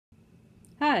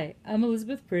Hi, I'm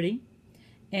Elizabeth Priddy,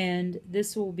 and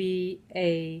this will be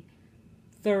a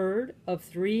third of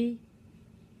 3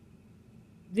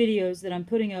 videos that I'm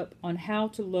putting up on how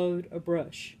to load a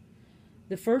brush.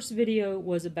 The first video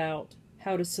was about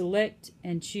how to select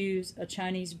and choose a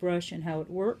Chinese brush and how it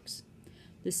works.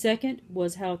 The second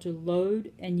was how to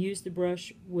load and use the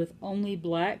brush with only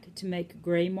black to make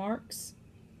gray marks.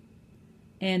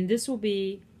 And this will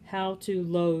be how to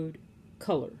load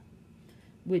color,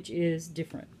 which is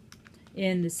different.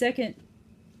 In the second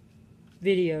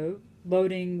video,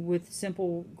 loading with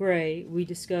simple gray, we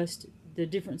discussed the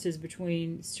differences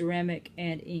between ceramic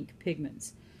and ink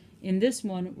pigments. In this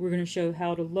one, we're going to show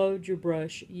how to load your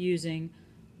brush using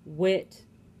wet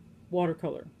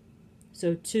watercolor.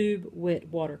 So tube wet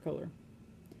watercolor.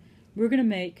 We're going to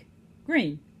make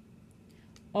green,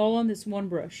 all on this one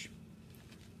brush.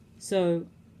 So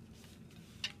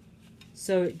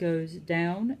it goes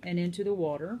down and into the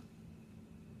water,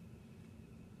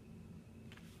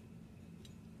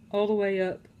 all the way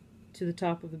up to the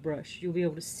top of the brush. You'll be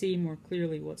able to see more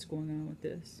clearly what's going on with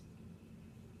this.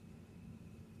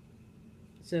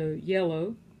 So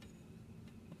yellow,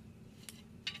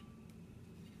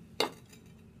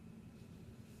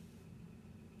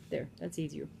 there, that's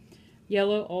easier.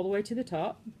 Yellow all the way to the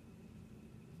top,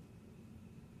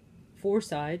 4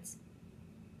 sides,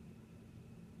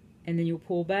 and then you'll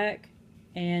pull back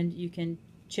and you can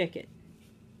check it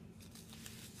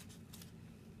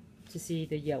to see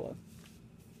the yellow.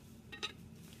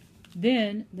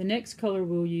 Then the next color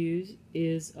we'll use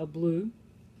is a blue,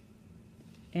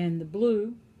 and the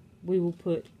blue we will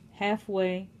put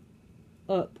halfway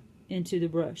up into the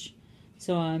brush.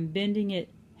 So I'm bending it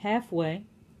halfway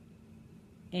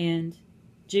and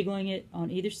jiggling it on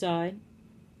either side,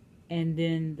 and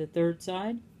then the third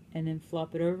side, and then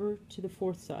flop it over to the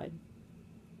fourth side.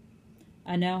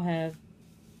 I now have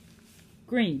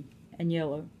green and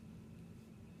yellow.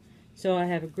 So I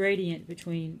have a gradient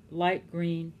between light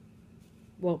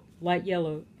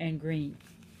yellow and green.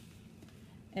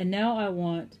 And now I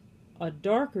want a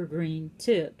darker green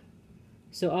tip,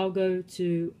 so I'll go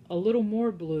to a little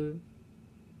more blue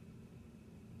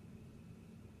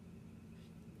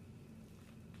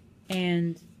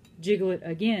and jiggle it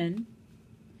again,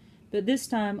 but this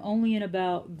time only in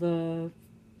about the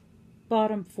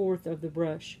bottom fourth of the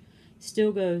brush.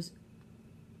 Still goes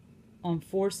on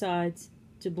 4 sides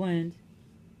to blend,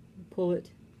 pull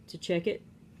it to check it,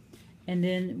 and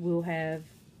then we'll have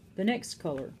the next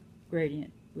color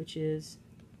gradient, which is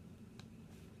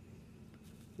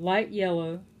light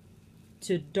yellow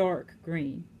to dark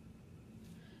green.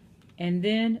 And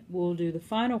then we'll do the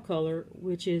final color,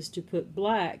 which is to put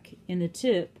black in the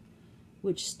tip,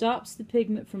 which stops the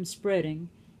pigment from spreading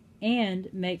and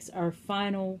makes our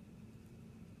final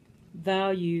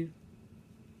value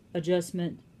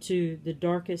adjustment to the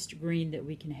darkest green that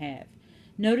we can have.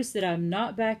 Notice that I'm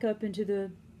not back up into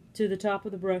the top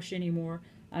of the brush anymore.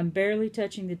 I'm barely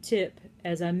touching the tip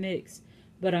as I mix,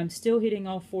 but I'm still hitting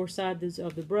all 4 sides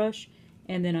of the brush,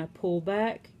 and then I pull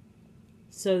back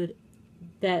so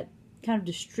that kind of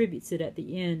distributes it at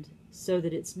the end so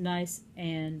that it's nice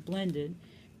and blended,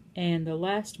 and the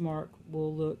last mark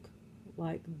will look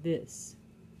like this.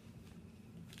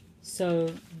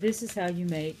 So this is how you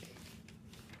make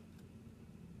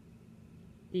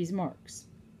these marks.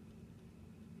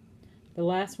 The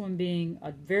last one being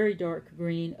a very dark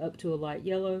green up to a light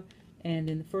yellow, and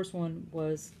then the first one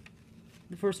was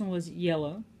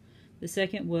yellow. The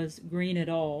second was green at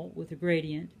all with a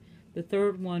gradient. The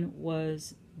third one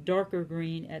was darker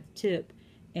green at the tip,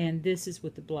 and this is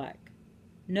with the black.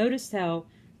 Notice how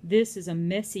this is a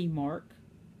messy mark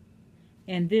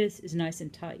and this is nice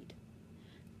and tight.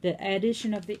 The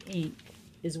addition of the ink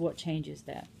is what changes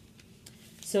that.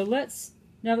 So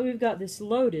now that we've got this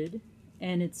loaded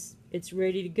and it's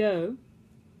ready to go,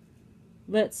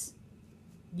 let's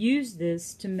use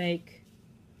this to make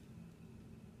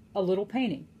a little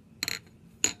painting.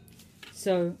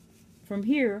 So from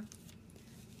here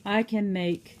I can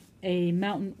make a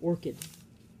mountain orchid.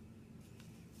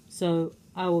 So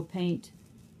I will paint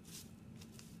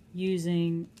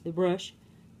using the brush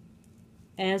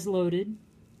as loaded.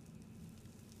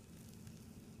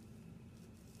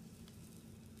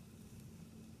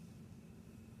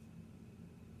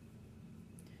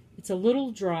 It's a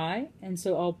little dry, and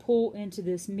so I'll pull into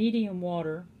this medium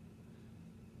water,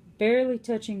 barely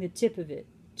touching the tip of it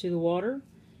to the water,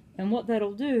 and what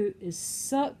that'll do is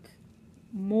suck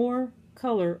more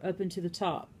color up into the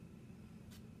top.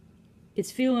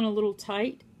 It's feeling a little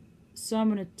tight, so I'm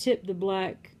going to tip the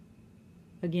black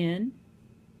again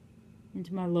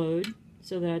into my load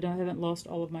so that I haven't lost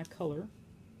all of my color.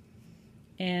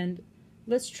 And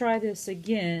let's try this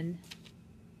again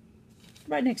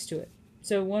right next to it.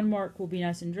 So one mark will be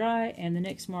nice and dry, and the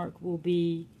next mark will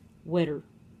be wetter.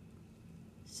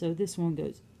 So this one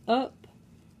goes up,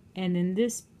 and then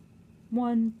this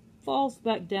one falls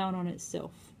back down on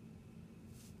itself.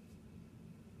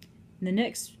 And the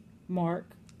next mark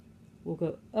will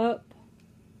go up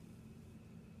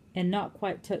and not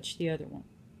quite touch the other one.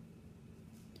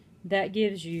 That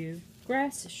gives you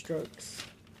grass strokes.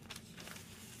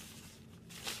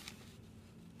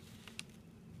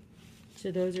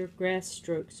 So those are grass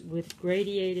strokes with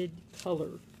gradiated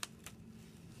color.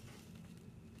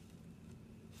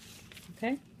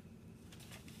 Okay?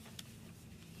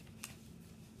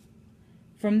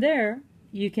 From there,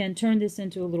 you can turn this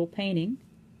into a little painting.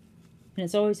 And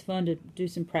it's always fun to do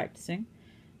some practicing.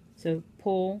 So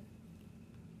pull,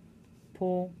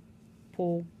 pull,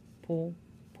 pull, pull,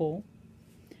 pull.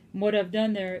 And what I've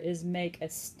done there is make a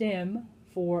stem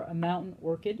for a mountain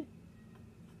orchid.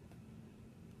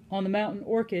 On the mountain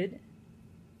orchid,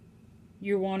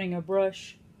 you're wanting a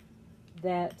brush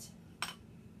that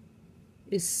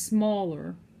is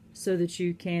smaller so that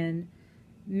you can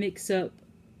mix up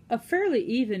a fairly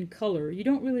even color. You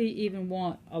don't really even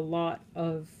want a lot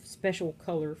of special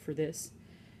color for this.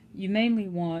 You mainly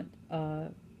want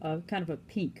a kind of a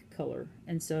pink color,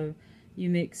 and so you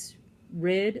mix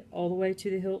red all the way to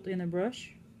the hilt in the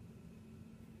brush.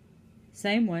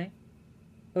 Same way,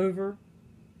 over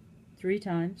 3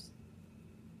 times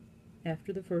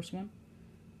after the first one.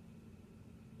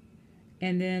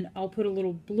 And then I'll put a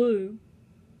little blue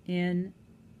in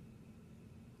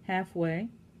halfway.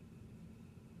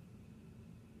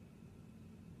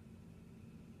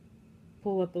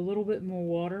 Pull up a little bit more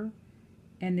water,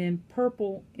 and then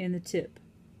purple in the tip.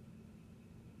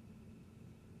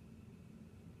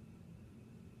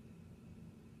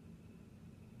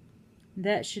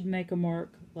 That should make a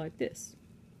mark like this.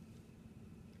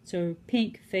 So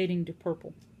pink fading to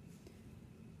purple.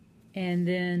 And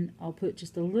then I'll put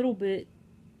just a little bit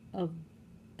of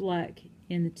black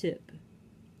in the tip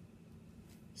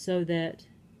so that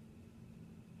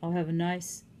I'll have a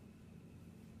nice,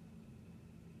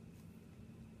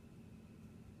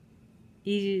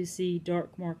 easy to see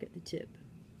dark mark at the tip.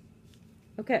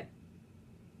 Okay,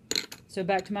 so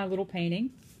back to my little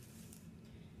painting.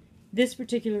 This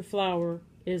particular flower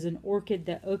is an orchid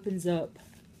that opens up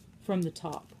from the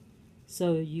top.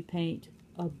 So you paint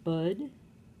a bud,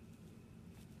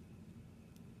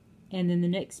 and then the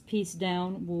next piece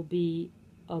down will be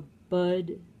a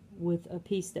bud with a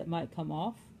piece that might come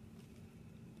off.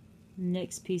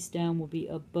 Next piece down will be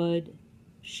a bud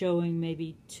showing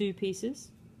maybe 2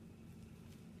 pieces.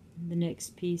 The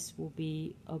next piece will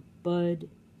be a bud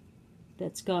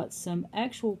that's got some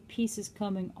actual pieces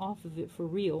coming off of it for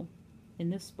real in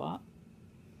this spot.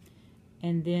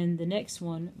 And then the next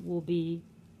one will be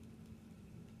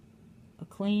a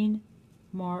clean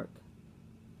mark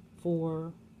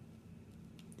for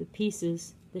the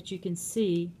pieces that you can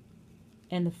see,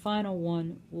 and the final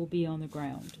one will be on the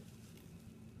ground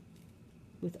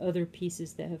with other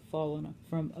pieces that have fallen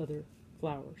from other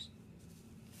flowers.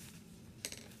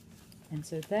 And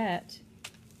so that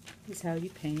is how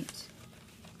you paint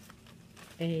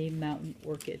a mountain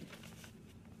orchid.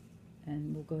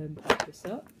 And we'll go ahead and pop this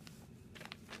up.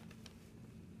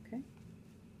 Okay.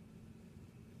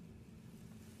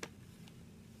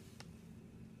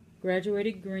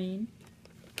 Graduated green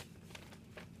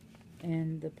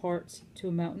and the parts to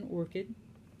a mountain orchid.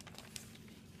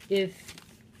 If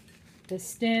the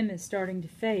stem is starting to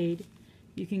fade,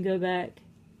 you can go back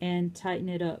and tighten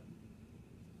it up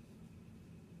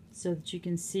so that you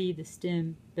can see the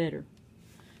stem better.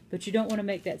 But you don't want to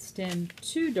make that stem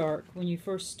too dark when you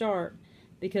first start,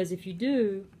 because if you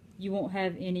do, you won't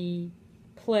have any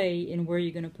play in where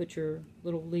you're going to put your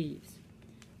little leaves.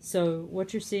 So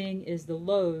what you're seeing is the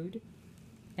load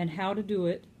and how to do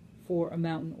it for a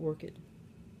mountain orchid.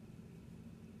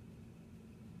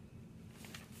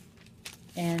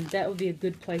 And that would be a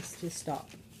good place to stop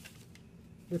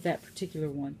with that particular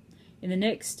one. In the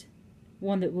next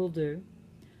one that we'll do,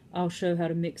 I'll show how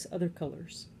to mix other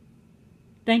colors.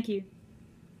 Thank you.